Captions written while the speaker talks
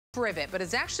Trivet, but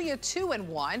it's actually a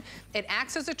 2-in-1. It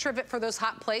acts as a trivet for those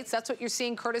hot plates. That's what you're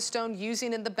seeing Curtis Stone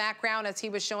using in the background as he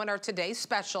was showing our today's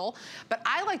special. But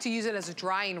I like to use it as a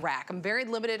drying rack. I'm very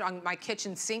limited on my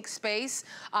kitchen sink space,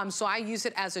 so I use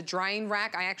it as a drying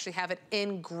rack. I actually have it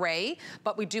in gray,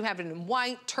 but we do have it in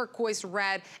white, turquoise,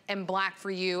 red, and black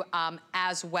for you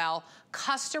as well.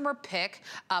 Customer pick,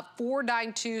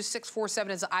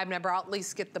 492647 is the item number. I'll at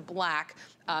least get the black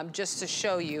just to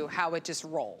show you how it just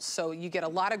rolls. So you get a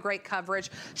lot of great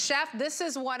coverage. Chef, this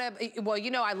is one of, well,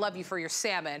 you know I love you for your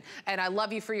salmon, and I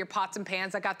love you for your pots and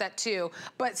pans. I got that too.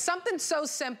 But something so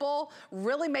simple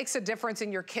really makes a difference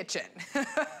in your kitchen.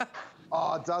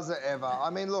 Oh, does it ever? I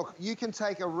mean, look, you can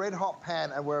take a red hot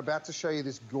pan, and we're about to show you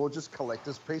this gorgeous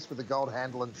collector's piece with the gold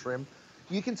handle and trim.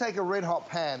 You can take a red hot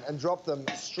pan and drop them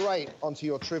straight onto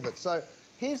your trivet. So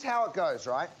here's how it goes,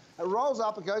 right? It rolls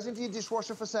up, it goes into your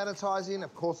dishwasher for sanitizing.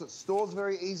 Of course, it stores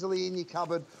very easily in your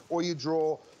cupboard or your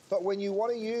drawer. But when you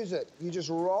want to use it, you just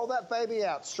roll that baby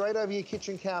out straight over your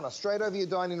kitchen counter, straight over your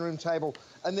dining room table,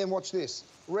 and then watch this.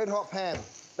 Red hot pan,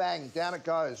 bang, down it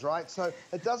goes, right? So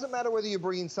it doesn't matter whether you're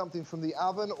bringing something from the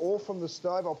oven or from the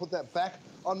stove. I'll put that back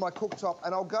on my cooktop,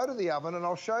 and I'll go to the oven and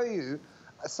I'll show you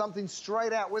something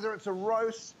straight out, whether it's a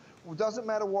roast, it doesn't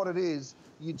matter what it is.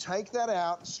 You take that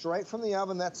out straight from the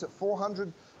oven. That's at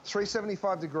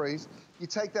 375 degrees. You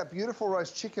take that beautiful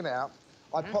roast chicken out.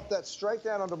 I pop that straight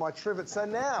down onto my trivet. So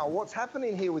now what's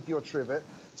happening here with your trivet,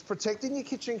 it's protecting your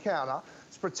kitchen counter,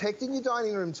 it's protecting your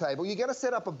dining room table. You're gonna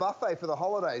set up a buffet for the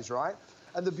holidays, right?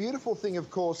 And the beautiful thing,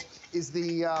 of course, is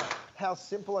how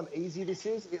simple and easy this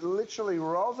is. It literally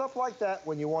rolls up like that.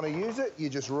 When you want to use it, you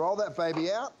just roll that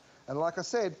baby out. And like I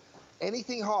said,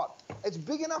 anything hot. It's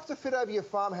big enough to fit over your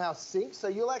farmhouse sink, so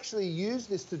you'll actually use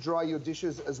this to dry your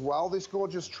dishes as well, this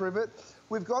gorgeous trivet.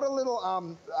 We've got a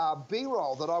little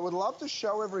B-roll that I would love to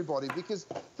show everybody, because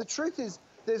the truth is,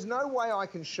 there's no way I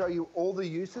can show you all the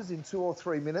uses in 2 or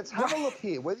 3 minutes. Have a look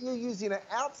here. Whether you're using it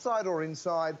outside or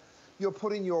inside, you're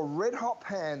putting your red hot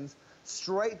pans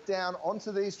straight down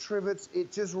onto these trivets.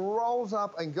 It just rolls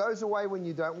up and goes away when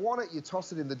you don't want it. You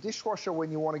toss it in the dishwasher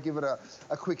when you want to give it a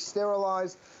quick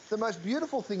sterilize. The most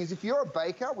beautiful thing is if you're a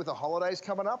baker with the holidays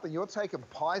coming up and you're taking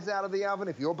pies out of the oven,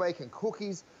 if you're baking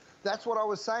cookies, that's what I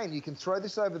was saying. You can throw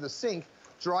this over the sink,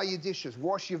 dry your dishes,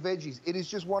 wash your veggies. It is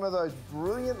just one of those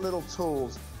brilliant little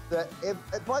tools that,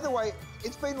 by the way,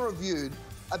 it's been reviewed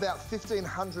about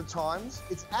 1,500 times.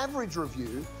 Its average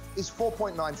review is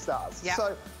 4.9 stars. Yep.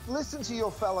 So listen to your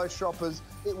fellow shoppers.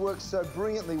 It works so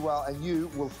brilliantly well, and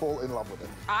you will fall in love with it.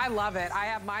 I love it. I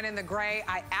have mine in the gray.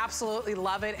 I absolutely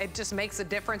love it. It just makes a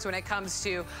difference when it comes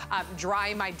to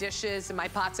drying my dishes and my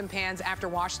pots and pans after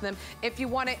washing them. If you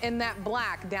want it in that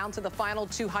black, down to the final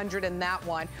 200 in that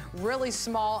one. Really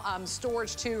small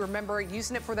storage too. Remember,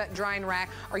 using it for that drying rack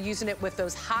or using it with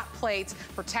those hot plates,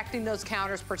 protecting those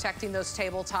counters, protecting those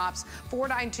tabletops.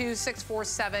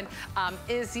 492647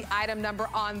 is the item number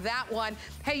on that one.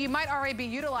 Hey, you might already be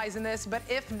utilizing this, but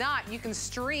if not, you can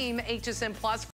stream HSN Plus